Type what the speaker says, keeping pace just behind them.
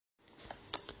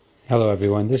Hello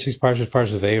everyone. This week's parsha is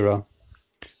parsha VaEira.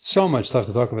 So much stuff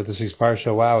to talk about this week's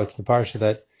parsha. Wow, it's the parsha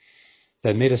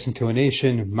that made us into a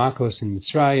nation, Makos and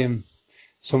Mitzrayim.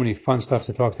 So many fun stuff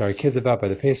to talk to our kids about by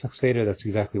the Pesach Seder. That's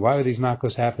exactly why these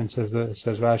Makos happen, says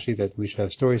Rashi, that we should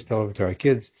have stories to tell over to our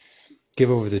kids, give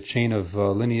over the chain of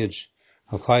lineage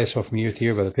of Klal Yisrael from year to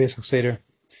year by the Pesach Seder.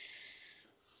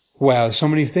 Wow, so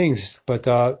many things, but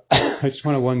I just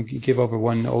want to give over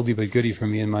one oldie but goodie for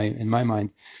me in my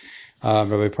mind.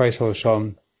 Rabbi Price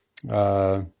Shalom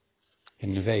in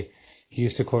Neve, he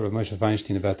used to quote Rav Moshe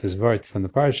Feinstein about this vart from the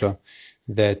parsha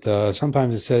that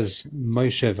sometimes it says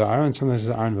Moshe VaEira, sometimes it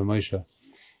says Ahron Moshe,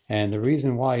 and the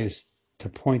reason why is to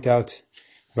point out.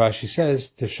 Rashi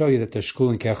says to show you that they're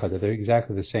shkul and kechad, that they're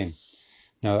exactly the same.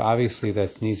 Now, obviously,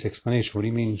 that needs explanation. What do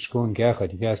you mean shkul and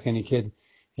kechad? If you ask any kid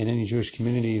in any Jewish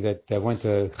community that went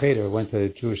to cheder, went to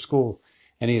Jewish school,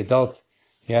 any adult,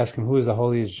 you ask him who is the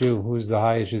holiest Jew, who is the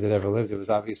highest Jew that ever lived. It was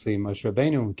obviously Moshe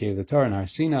Rabbeinu, who gave the Torah in Har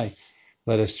Sinai,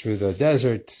 led us through the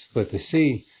desert, split the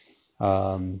sea.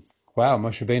 Wow,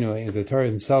 Moshe Rabbeinu, the Torah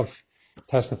himself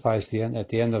testifies at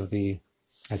the end of the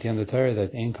Torah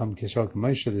that Ein Kam Kisrael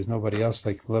Moshe, there's nobody else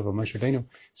like the level of Moshe Rabbeinu.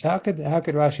 So how could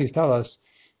Rashi tell us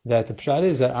that the pshat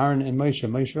is that Ahron and Moshe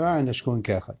and Ahron, they're shkul and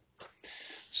kechad?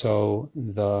 So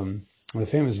the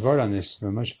famous word on this,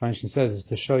 where Moshe Feinstein says, is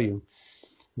to show you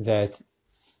that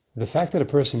the fact that a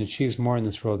person achieves more in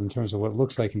this world in terms of what it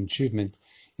looks like an achievement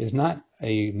is not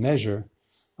a measure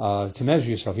to measure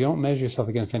yourself. You don't measure yourself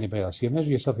against anybody else. You measure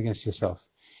yourself against yourself.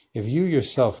 If you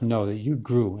yourself know that you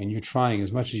grew and you're trying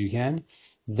as much as you can,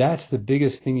 that's the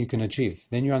biggest thing you can achieve.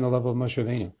 Then you're on the level of Moshe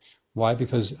Rabbeinu. Why?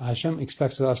 Because Hashem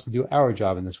expects us to do our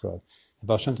job in this world. The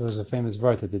Baal Shem Tov was a famous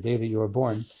vart that the day that you were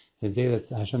born is the day that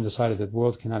Hashem decided that the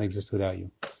world cannot exist without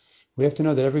you. We have to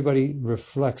know that everybody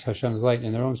reflects Hashem's light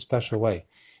in their own special way.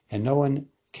 And no one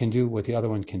can do what the other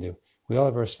one can do. We all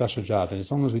have our special job. And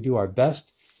as long as we do our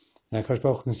best, then HaKadosh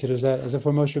Baruch Hu considers that as if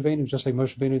we're Moshe Rabbeinu, just like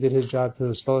Moshe Rabbeinu did his job to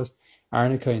his fullest,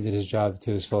 Ahron did his job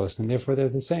to his fullest, and therefore they're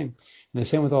the same. And the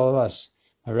same with all of us.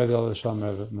 My Rabbi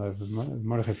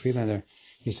Mordechai Friedman there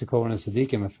used to quote one of the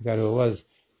Tzaddikim, I forgot who it was,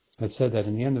 that said that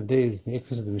in the end of days, the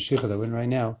Ikvus of the Mashiach that we're in right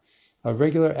now, a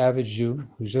regular average Jew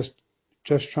who's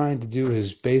just trying to do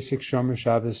his basic Shomer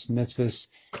Shabbos mitzvahs,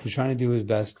 who's trying to do his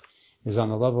best, is on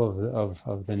the level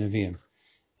of the Nevi'im.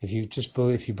 If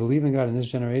you believe in God in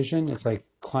this generation, it's like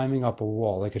climbing up a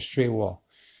wall, like a straight wall.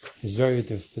 It's very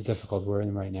difficult. We're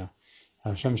in right now.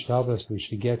 Hashem should help us. We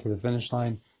should get to the finish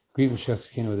line, greet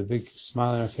Mashiach with a big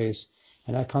smile on our face,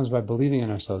 and that comes by believing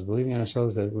in ourselves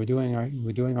that we're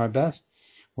doing our best.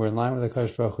 We're in line with the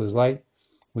HaKadosh Baruch Hu's light.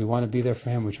 We want to be there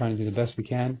for Him. We're trying to do the best we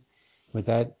can. With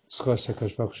that,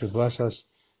 HaKadosh Baruch Hu should bless us.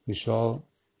 We shall all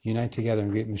unite together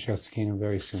and greet Mashiach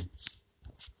very soon.